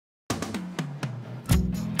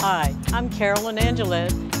Hi, I'm Carolyn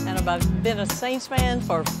Angelette, and I've been a Saints fan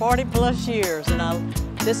for 40 plus years, and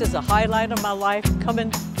this is a highlight of my life, coming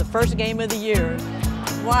the first game of the year.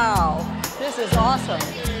 Wow, this is awesome.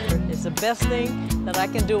 It's the best thing that I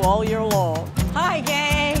can do all year long. Hi,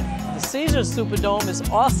 gang! The Caesars Superdome is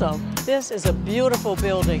awesome. This is a beautiful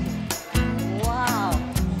building. Wow,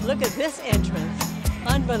 look at this entrance.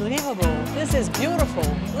 Unbelievable. This is beautiful.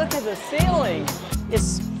 Look at the ceiling.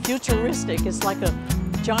 It's futuristic. It's like a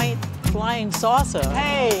giant flying saucer.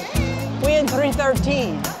 Hey, we in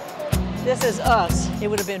 313. This is us. It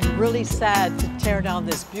would have been really sad to tear down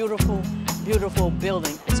this beautiful, beautiful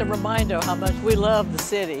building. It's a reminder how much we love the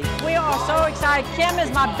city. We are so excited. Kim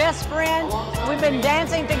is my best friend. We've been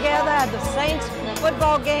dancing together at the Saints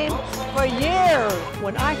football game for years.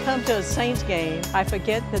 When I come to a Saints game, I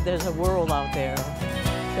forget that there's a world out there.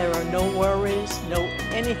 There are no worries, no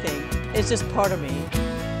anything. It's just part of me.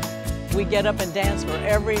 We get up and dance for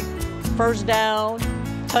every first down,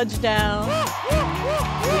 touchdown.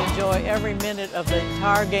 We enjoy every minute of the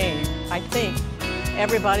entire game. I think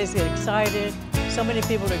everybody's getting excited. So many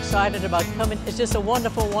people are excited about coming. It's just a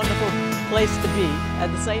wonderful, wonderful place to be at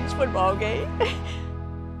the Saints football game.